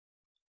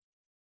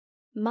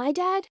My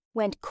dad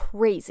went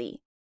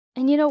crazy.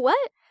 And you know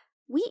what?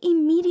 We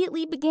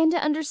immediately began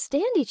to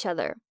understand each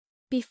other.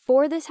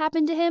 Before this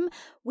happened to him,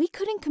 we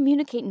couldn't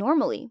communicate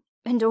normally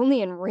and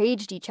only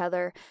enraged each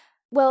other.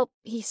 Well,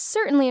 he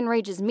certainly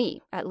enrages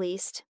me, at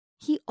least.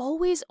 He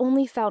always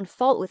only found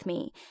fault with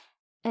me.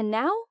 And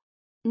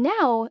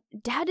now,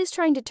 Dad is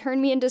trying to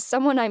turn me into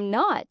someone I'm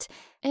not.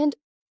 And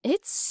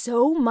it's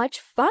so much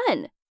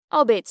fun,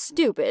 albeit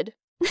stupid.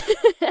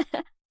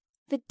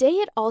 The day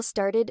it all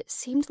started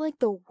seemed like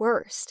the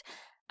worst.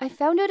 I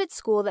found out at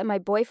school that my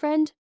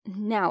boyfriend,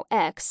 now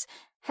ex,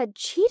 had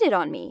cheated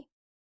on me.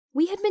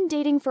 We had been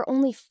dating for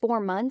only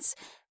 4 months,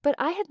 but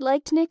I had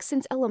liked Nick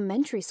since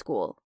elementary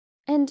school.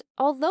 And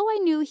although I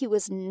knew he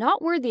was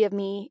not worthy of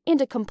me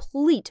and a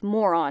complete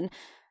moron,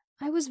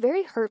 I was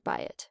very hurt by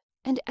it.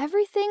 And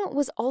everything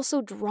was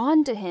also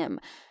drawn to him.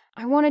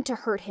 I wanted to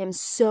hurt him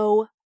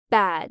so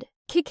bad.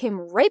 Kick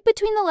him right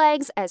between the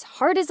legs as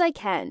hard as I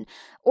can,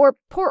 or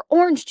pour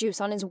orange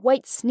juice on his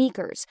white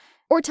sneakers,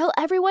 or tell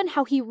everyone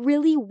how he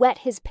really wet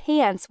his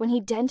pants when he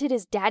dented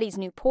his daddy's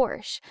new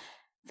Porsche.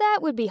 That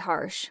would be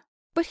harsh,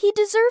 but he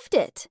deserved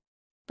it.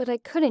 But I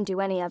couldn't do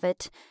any of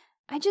it.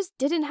 I just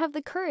didn't have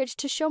the courage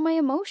to show my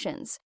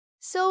emotions.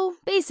 So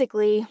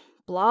basically,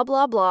 blah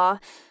blah blah,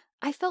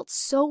 I felt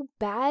so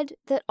bad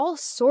that all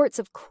sorts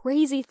of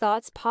crazy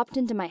thoughts popped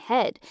into my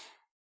head.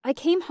 I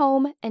came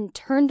home and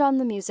turned on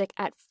the music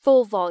at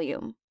full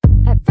volume.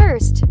 At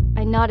first,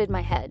 I nodded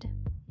my head.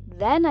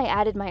 Then I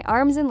added my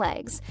arms and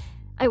legs.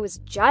 I was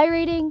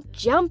gyrating,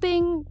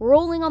 jumping,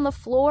 rolling on the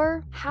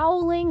floor,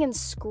 howling and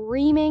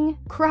screaming,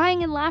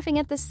 crying and laughing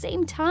at the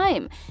same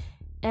time.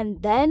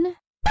 And then,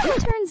 it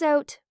turns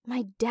out,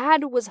 my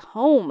dad was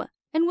home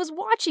and was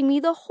watching me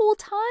the whole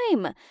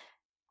time.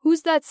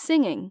 "Who's that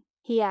singing?"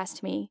 he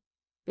asked me.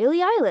 "Billie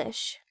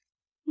Eilish."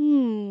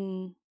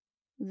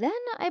 Then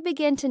I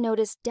began to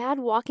notice Dad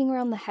walking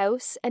around the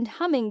house and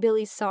humming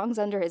Billie's songs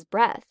under his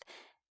breath.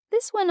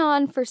 This went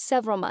on for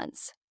several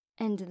months,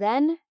 and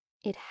then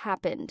it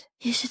happened.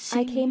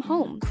 I came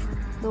home.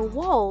 The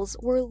walls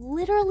were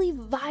literally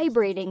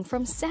vibrating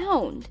from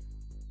sound.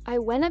 I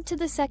went up to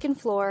the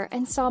second floor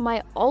and saw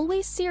my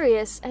always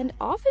serious and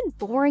often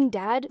boring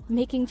dad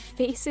making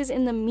faces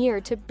in the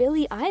mirror to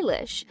Billie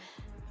Eilish.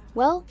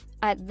 Well,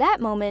 at that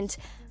moment,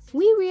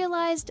 we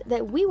realized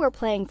that we were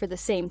playing for the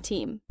same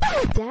team.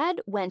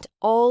 Dad went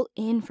all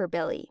in for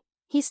Billie.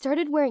 He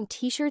started wearing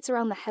t-shirts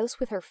around the house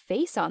with her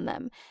face on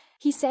them.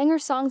 He sang her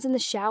songs in the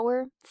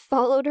shower,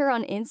 followed her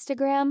on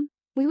Instagram.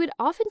 We would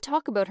often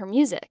talk about her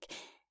music.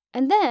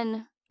 And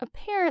then,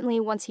 apparently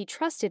once he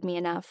trusted me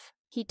enough,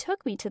 he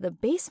took me to the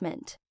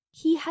basement.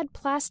 He had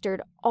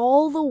plastered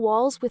all the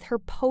walls with her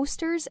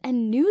posters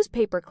and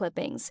newspaper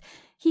clippings.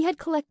 He had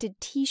collected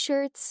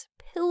t-shirts,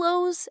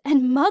 pillows,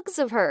 and mugs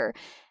of her.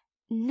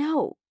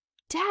 No,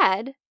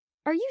 Dad,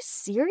 are you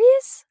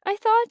serious? I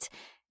thought.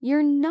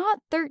 You're not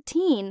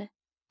 13.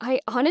 I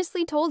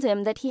honestly told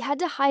him that he had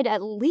to hide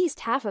at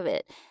least half of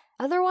it.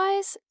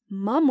 Otherwise,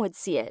 Mom would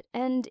see it,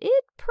 and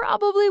it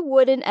probably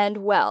wouldn't end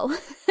well.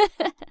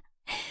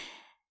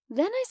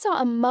 Then I saw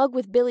a mug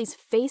with Billie's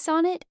face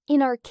on it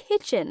in our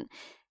kitchen.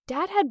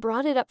 Dad had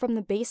brought it up from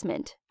the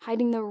basement,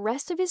 hiding the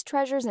rest of his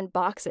treasures in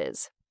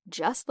boxes,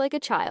 just like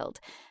a child.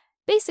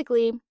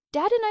 Basically,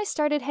 Dad and I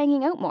started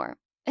hanging out more,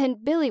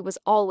 and Billie was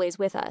always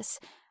with us.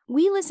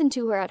 We listened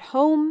to her at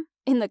home,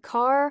 in the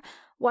car,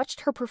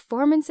 watched her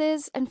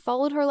performances, and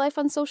followed her life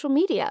on social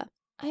media.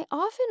 I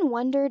often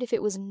wondered if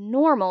it was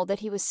normal that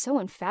he was so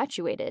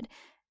infatuated.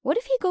 What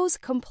if he goes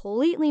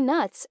completely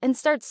nuts and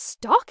starts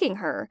stalking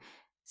her?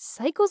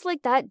 Psychos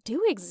like that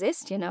do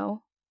exist, you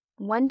know.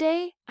 One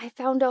day, I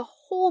found a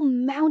whole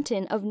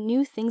mountain of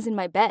new things in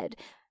my bed.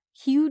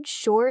 Huge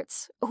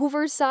shorts,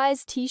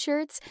 oversized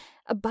t-shirts,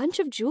 a bunch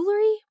of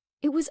jewelry.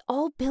 It was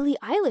all Billie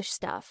Eilish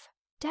stuff.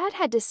 Dad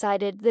had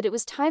decided that it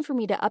was time for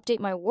me to update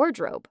my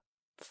wardrobe.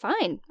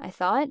 Fine, I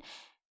thought.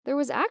 There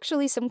was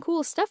actually some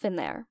cool stuff in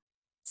there.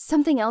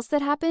 Something else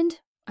that happened?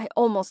 I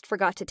almost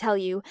forgot to tell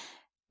you.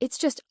 It's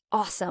just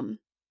awesome.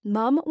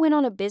 Mom went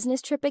on a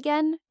business trip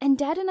again, and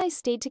Dad and I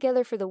stayed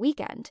together for the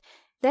weekend.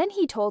 Then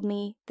he told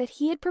me that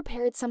he had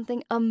prepared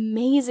something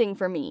amazing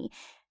for me.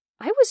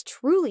 I was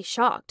truly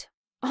shocked.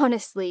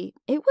 Honestly,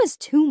 it was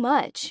too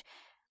much.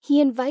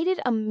 He invited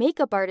a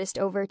makeup artist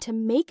over to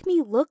make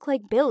me look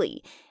like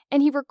Billie,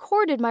 and he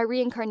recorded my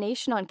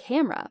reincarnation on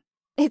camera.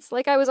 It's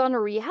like I was on a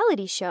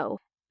reality show.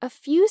 A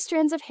few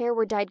strands of hair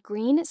were dyed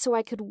green so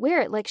I could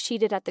wear it like she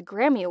did at the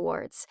Grammy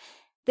Awards.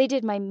 They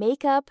did my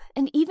makeup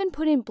and even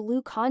put in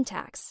blue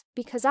contacts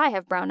because I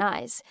have brown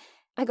eyes.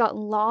 I got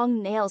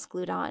long nails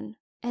glued on.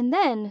 And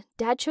then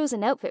Dad chose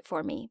an outfit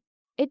for me.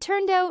 It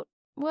turned out,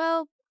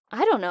 well,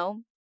 I don't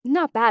know.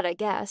 Not bad, I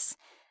guess.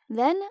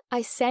 Then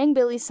I sang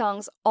Billie's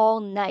songs all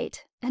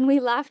night, and we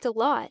laughed a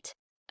lot.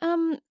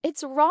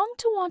 It's wrong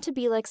to want to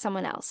be like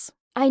someone else.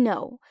 I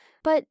know.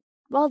 But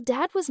while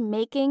Dad was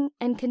making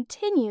and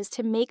continues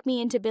to make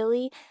me into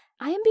Billie,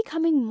 I am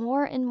becoming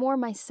more and more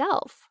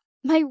myself.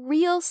 My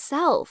real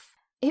self.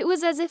 It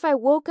was as if I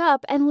woke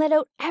up and let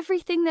out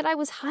everything that I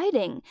was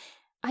hiding.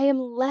 I am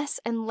less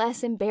and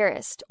less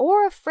embarrassed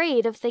or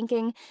afraid of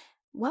thinking,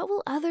 what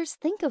will others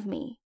think of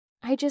me?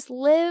 I just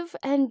live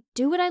and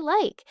do what I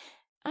like.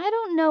 I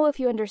don't know if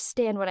you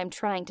understand what I'm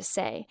trying to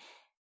say.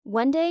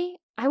 One day,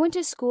 I went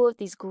to school with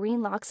these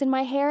green locks in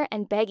my hair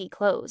and baggy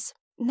clothes.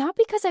 Not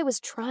because I was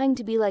trying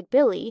to be like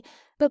Billie,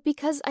 but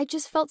because I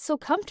just felt so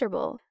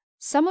comfortable.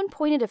 Someone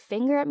pointed a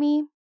finger at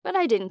me, but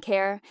I didn't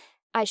care.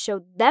 I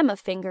showed them a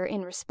finger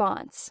in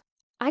response.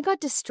 I got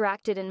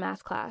distracted in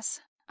math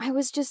class. I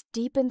was just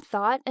deep in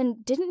thought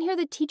and didn't hear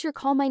the teacher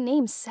call my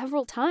name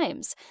several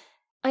times.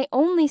 I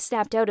only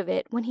snapped out of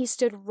it when he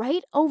stood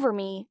right over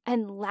me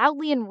and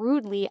loudly and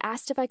rudely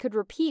asked if I could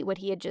repeat what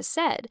he had just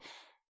said.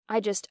 I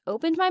just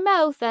opened my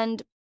mouth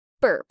and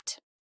burped.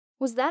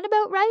 Was that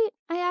about right?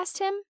 I asked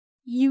him.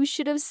 You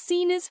should have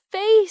seen his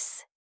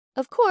face.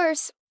 Of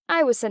course,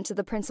 I was sent to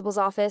the principal's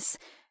office.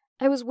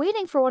 I was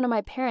waiting for one of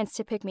my parents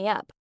to pick me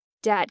up.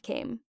 Dad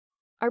came.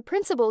 Our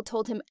principal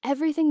told him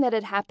everything that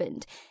had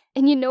happened,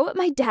 and you know what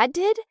my dad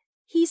did?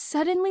 He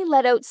suddenly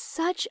let out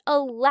such a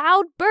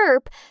loud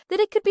burp that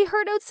it could be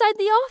heard outside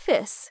the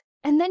office.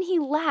 And then he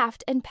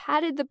laughed and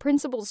patted the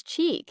principal's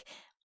cheek.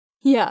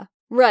 Yeah,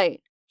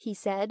 right, he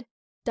said.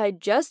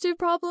 Digestive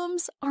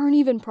problems aren't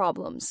even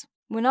problems.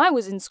 When I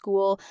was in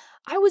school,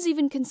 I was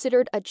even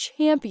considered a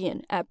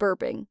champion at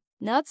burping.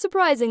 Not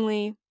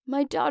surprisingly,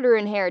 my daughter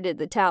inherited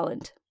the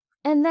talent.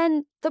 And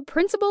then the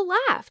principal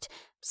laughed,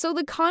 so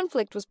the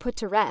conflict was put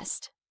to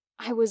rest.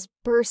 I was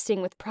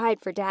bursting with pride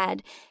for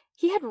Dad.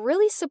 He had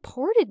really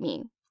supported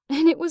me,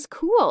 and it was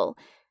cool.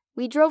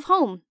 We drove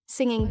home,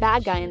 singing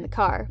Bad Guy in the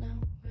car.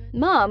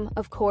 Mom,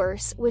 of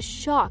course, was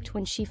shocked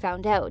when she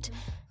found out.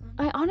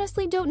 I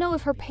honestly don't know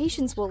if her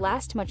patience will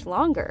last much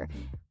longer.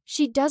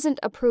 She doesn't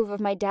approve of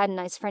my dad and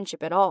I's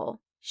friendship at all.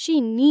 She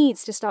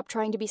needs to stop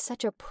trying to be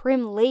such a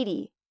prim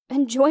lady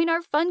and join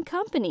our fun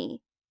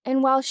company.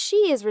 And while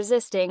she is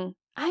resisting,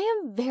 I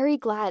am very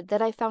glad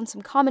that I found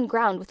some common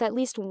ground with at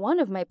least one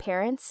of my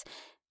parents.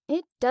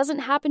 It doesn't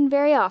happen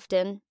very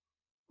often.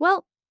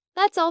 Well,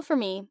 that's all for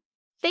me.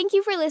 Thank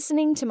you for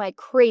listening to my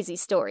crazy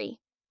story.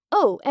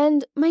 Oh,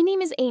 and my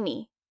name is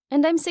Amy,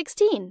 and I'm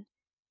 16.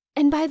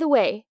 And by the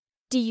way,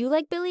 do you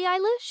like Billie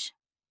Eilish?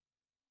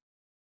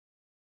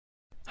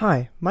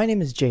 Hi, my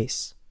name is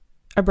Jace.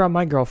 I brought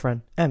my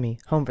girlfriend, Emmy,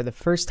 home for the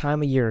first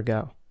time a year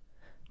ago.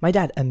 My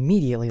dad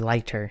immediately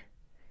liked her.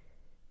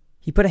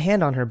 He put a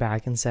hand on her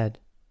back and said,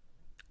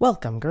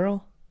 "Welcome,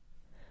 girl."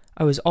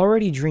 I was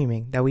already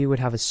dreaming that we would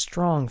have a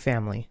strong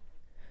family,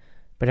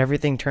 but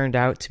everything turned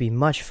out to be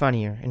much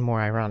funnier and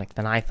more ironic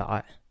than I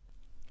thought.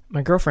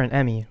 My girlfriend,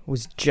 Emmy,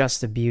 was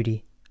just a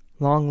beauty.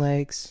 Long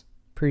legs,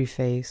 pretty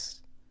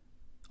face.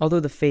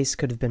 Although the face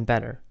could have been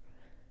better.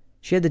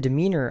 She had the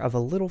demeanor of a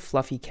little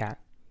fluffy cat.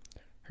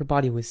 Her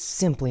body was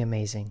simply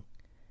amazing.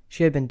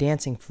 She had been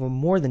dancing for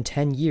more than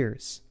 10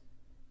 years.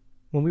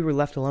 When we were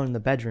left alone in the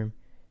bedroom,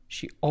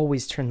 she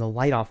always turned the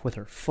light off with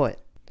her foot.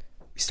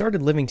 We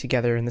started living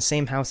together in the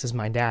same house as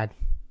my dad.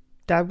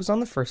 Dad was on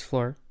the first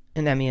floor,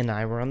 and Emmy and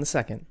I were on the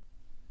second.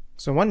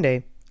 So one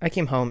day, I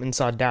came home and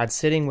saw Dad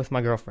sitting with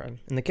my girlfriend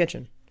in the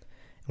kitchen.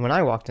 And when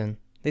I walked in,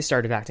 they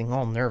started acting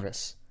all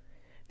nervous.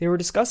 They were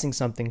discussing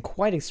something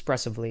quite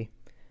expressively,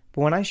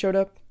 but when I showed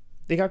up,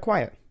 they got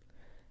quiet.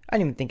 I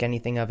didn't even think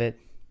anything of it.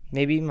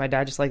 Maybe my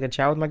dad just liked to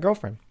chat with my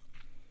girlfriend.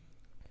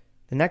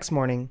 The next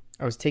morning,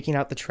 I was taking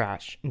out the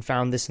trash and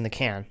found this in the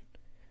can.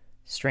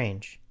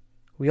 Strange.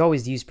 We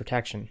always used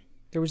protection.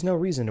 There was no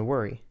reason to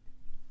worry.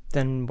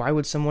 Then why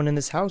would someone in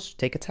this house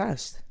take a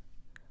test?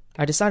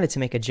 I decided to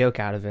make a joke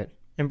out of it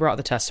and brought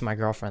the test to my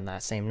girlfriend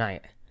that same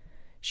night.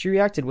 She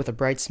reacted with a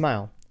bright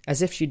smile,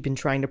 as if she'd been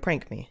trying to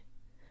prank me.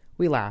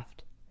 We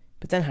laughed,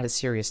 but then had a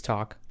serious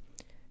talk.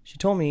 She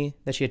told me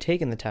that she had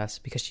taken the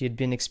test because she had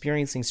been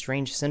experiencing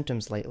strange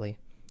symptoms lately.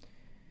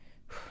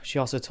 She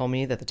also told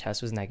me that the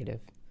test was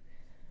negative.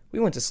 We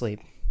went to sleep.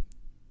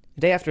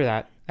 The day after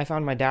that, I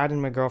found my dad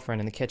and my girlfriend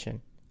in the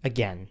kitchen,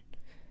 again.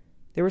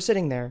 They were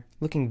sitting there,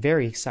 looking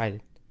very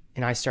excited,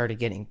 and I started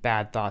getting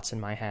bad thoughts in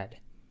my head.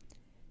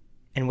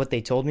 And what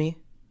they told me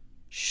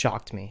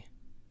shocked me.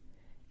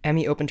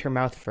 Emmy opened her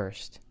mouth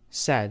first,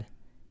 said,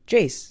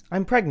 "Jace,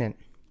 I'm pregnant."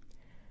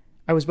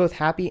 I was both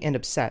happy and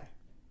upset,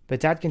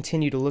 but Dad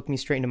continued to look me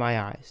straight into my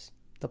eyes.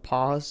 The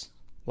pause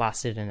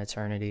lasted an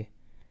eternity.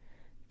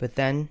 But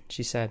then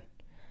she said,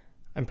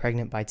 "I'm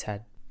pregnant by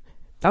Ted."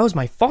 That was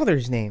my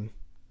father's name.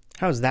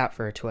 How's that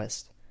for a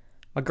twist?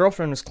 My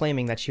girlfriend was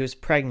claiming that she was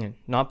pregnant,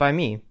 not by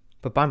me,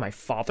 but by my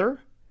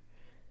father?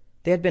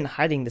 They had been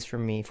hiding this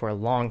from me for a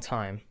long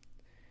time.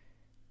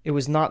 It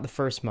was not the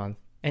first month,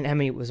 and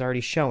Emmy was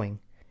already showing.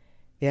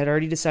 They had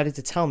already decided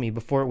to tell me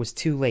before it was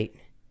too late.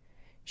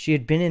 She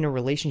had been in a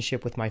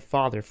relationship with my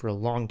father for a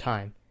long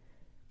time,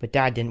 but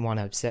Dad didn't want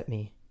to upset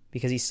me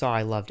because he saw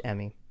I loved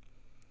Emmy.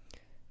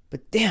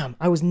 But damn,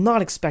 I was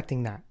not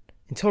expecting that.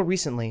 Until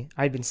recently,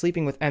 I had been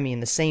sleeping with Emmy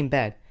in the same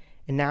bed,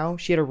 and now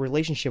she had a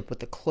relationship with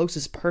the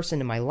closest person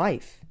in my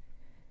life.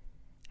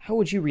 How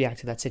would you react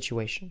to that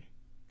situation?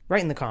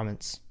 Write in the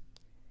comments.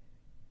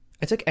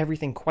 I took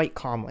everything quite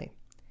calmly.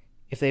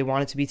 If they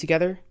wanted to be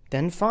together,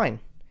 then fine.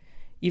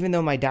 even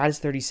though my dad is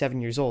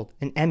 37 years old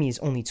and Emmy is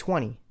only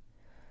 20.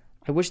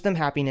 I wished them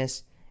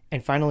happiness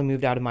and finally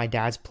moved out of my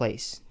dad's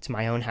place to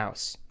my own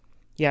house.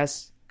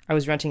 Yes, I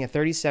was renting a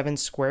 37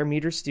 square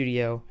meter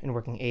studio and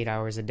working 8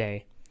 hours a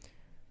day.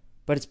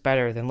 But it's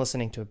better than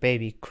listening to a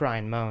baby cry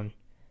and moan.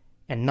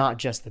 And not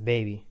just the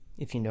baby,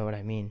 if you know what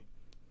I mean.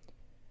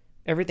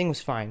 Everything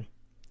was fine.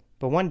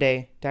 But one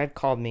day, Dad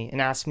called me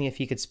and asked me if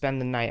he could spend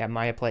the night at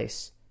my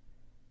place.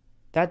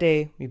 That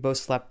day, we both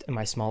slept in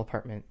my small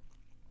apartment.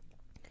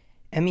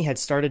 Emmy had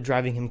started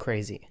driving him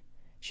crazy.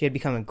 She had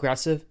become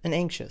aggressive and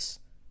anxious.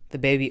 The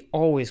baby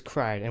always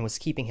cried and was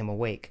keeping him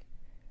awake.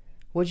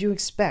 What'd you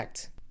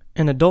expect?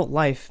 An adult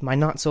life my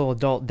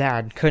not-so-adult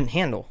dad couldn't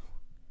handle.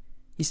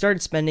 He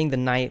started spending the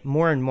night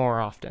more and more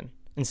often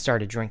and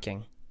started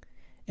drinking.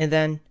 And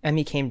then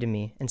Emmy came to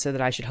me and said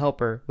that I should help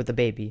her with the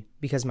baby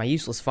because my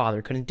useless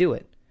father couldn't do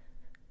it.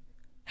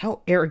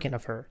 How arrogant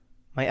of her.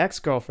 My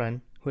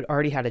ex-girlfriend, who had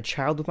already had a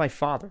child with my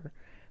father,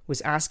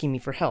 was asking me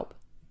for help,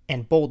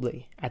 and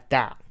boldly at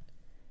that.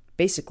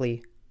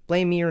 Basically,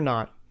 blame me or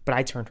not, but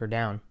I turned her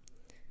down.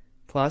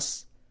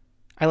 Plus,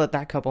 I let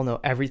that couple know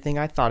everything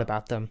I thought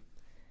about them.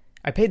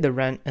 I paid the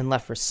rent and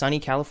left for sunny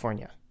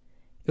California.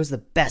 It was the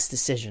best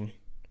decision.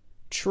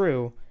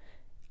 True,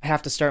 I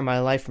have to start my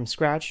life from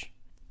scratch,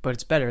 but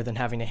it's better than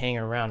having to hang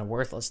around a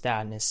worthless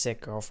dad and his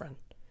sick girlfriend.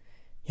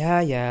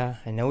 Yeah,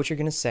 I know what you're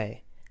going to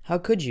say. How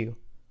could you?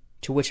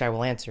 To which I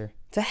will answer,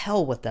 to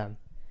hell with them.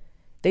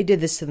 They did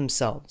this to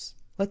themselves.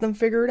 Let them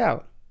figure it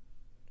out.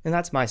 And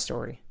that's my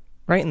story.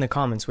 Write in the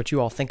comments what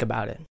you all think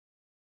about it.